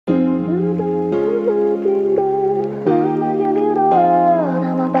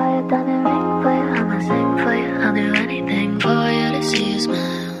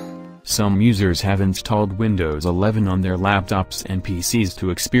Some users have installed Windows 11 on their laptops and PCs to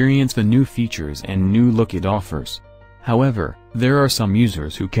experience the new features and new look it offers. However, there are some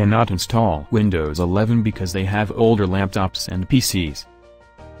users who cannot install Windows 11 because they have older laptops and PCs.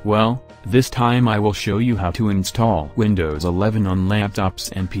 Well, this time I will show you how to install Windows 11 on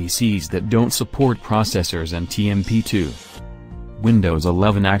laptops and PCs that don't support processors and TMP2. Windows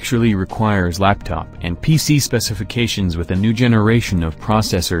 11 actually requires laptop and PC specifications with a new generation of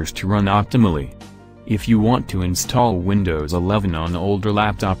processors to run optimally. If you want to install Windows 11 on older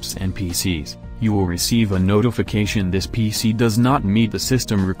laptops and PCs, you will receive a notification this PC does not meet the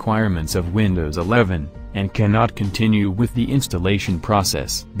system requirements of Windows 11, and cannot continue with the installation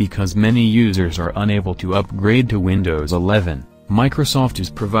process. Because many users are unable to upgrade to Windows 11, Microsoft is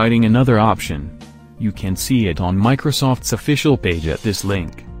providing another option. You can see it on Microsoft's official page at this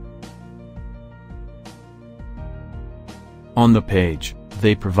link. On the page,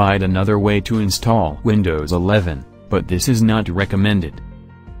 they provide another way to install Windows 11, but this is not recommended.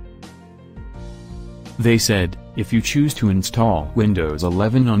 They said, if you choose to install Windows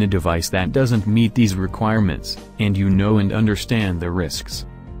 11 on a device that doesn't meet these requirements, and you know and understand the risks.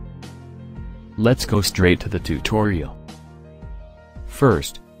 Let's go straight to the tutorial.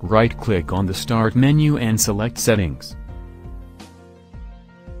 First, right-click on the Start menu and select Settings.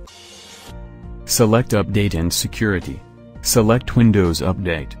 Select Update and Security. Select Windows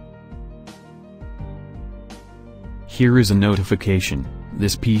Update. Here is a notification.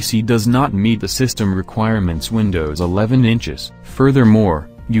 This PC does not meet the system requirements Windows 11 inches. Furthermore,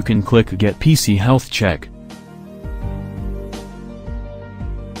 you can click Get PC Health Check.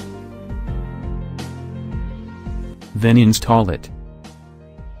 Then install it.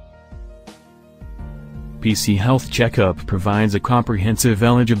 PC Health Checkup provides a comprehensive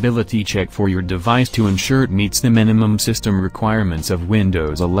eligibility check for your device to ensure it meets the minimum system requirements of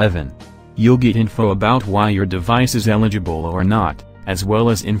Windows 11. You'll get info about why your device is eligible or not, as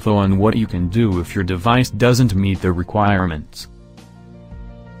well as info on what you can do if your device doesn't meet the requirements.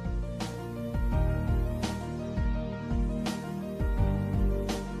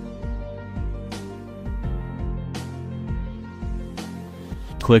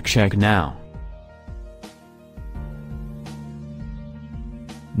 Click Check Now.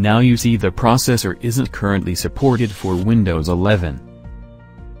 Now you see the processor isn't currently supported for Windows 11.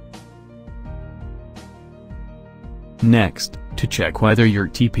 Next, to check whether your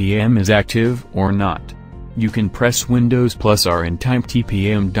TPM is active or not, you can press Windows +R and type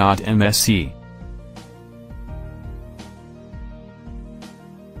tpm.msc.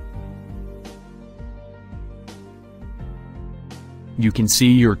 You can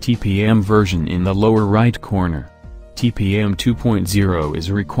see your TPM version in the lower right corner. TPM 2.0 is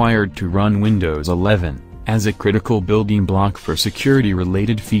required to run Windows 11, as a critical building block for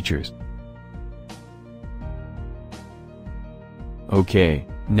security-related features. Okay,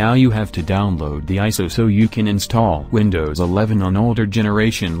 now you have to download the ISO so you can install Windows 11 on older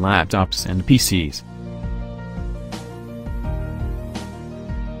generation laptops and PCs.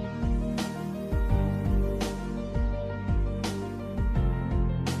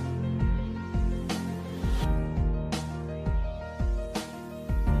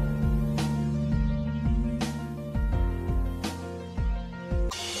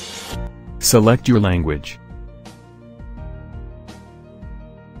 Select your language.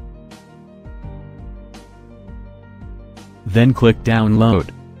 Then click Download.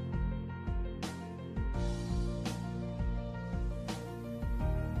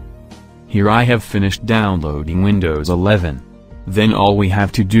 Here I have finished downloading Windows 11. Then all we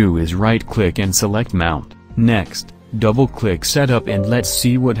have to do is right-click and select Mount. Next, double-click Setup and let's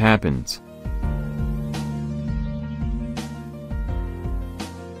see what happens.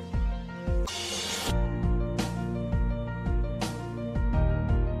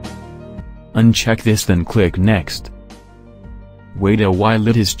 Uncheck this, then click Next. Wait a while,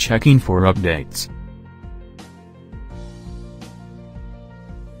 it is checking for updates.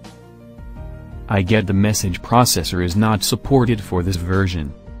 I get the message processor is not supported for this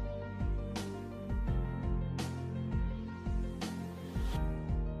version.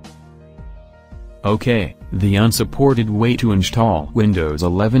 Okay, the unsupported way to install Windows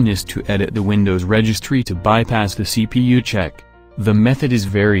 11 is to edit the Windows registry to bypass the CPU check. The method is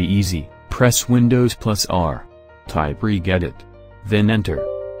very easy. Press Windows +R. Type regedit. Then enter.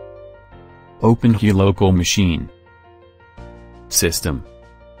 Open your local machine. System.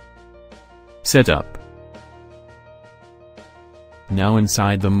 Setup. Now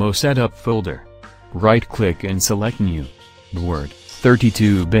inside the Mo Setup folder, right-click and select New. Word,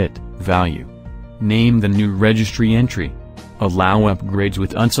 32-bit, value. Name the new registry entry. Allow upgrades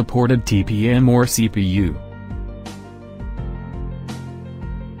with unsupported TPM or CPU.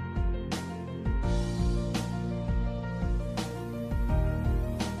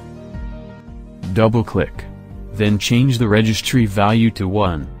 Double-click. Then change the registry value to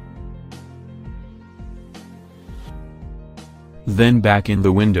 1. Then back in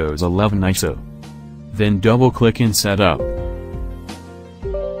the Windows 11 ISO. Then double-click in Setup.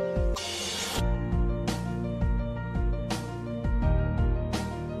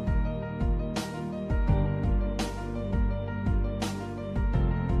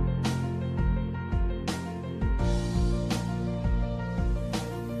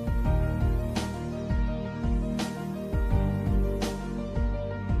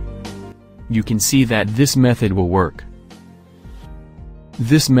 You can see that this method will work.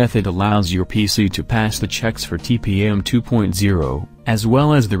 This method allows your PC to pass the checks for TPM 2.0, as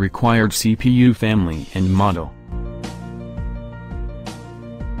well as the required CPU family and model.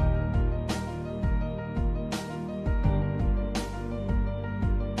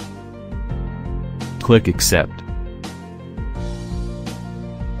 Click Accept.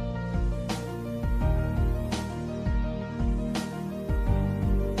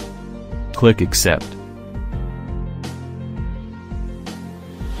 Click Accept.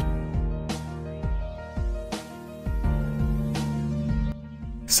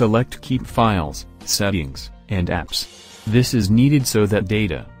 Select Keep Files, Settings, and Apps. This is needed so that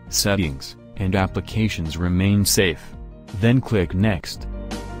data, settings, and applications remain safe. Then click Next.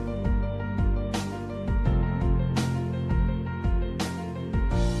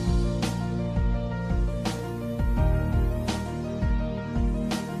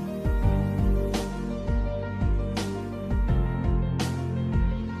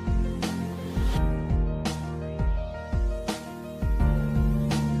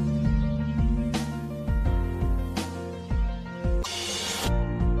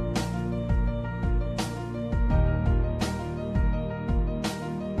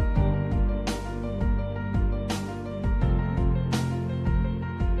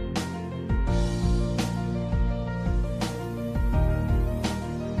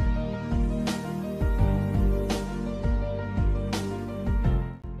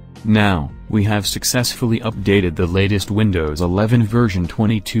 Now, we have successfully updated the latest Windows 11 version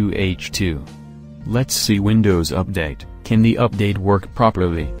 22H2. Let's see Windows Update. Can the update work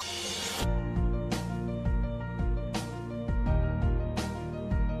properly?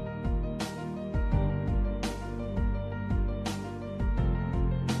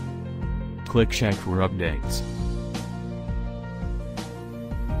 Click Check for updates.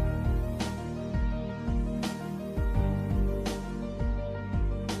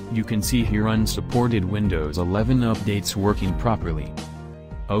 You can see here unsupported Windows 11 updates working properly.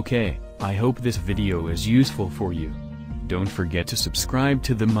 Okay, I hope this video is useful for you. Don't forget to subscribe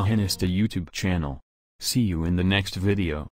to the Mahinesta YouTube channel. See you in the next video.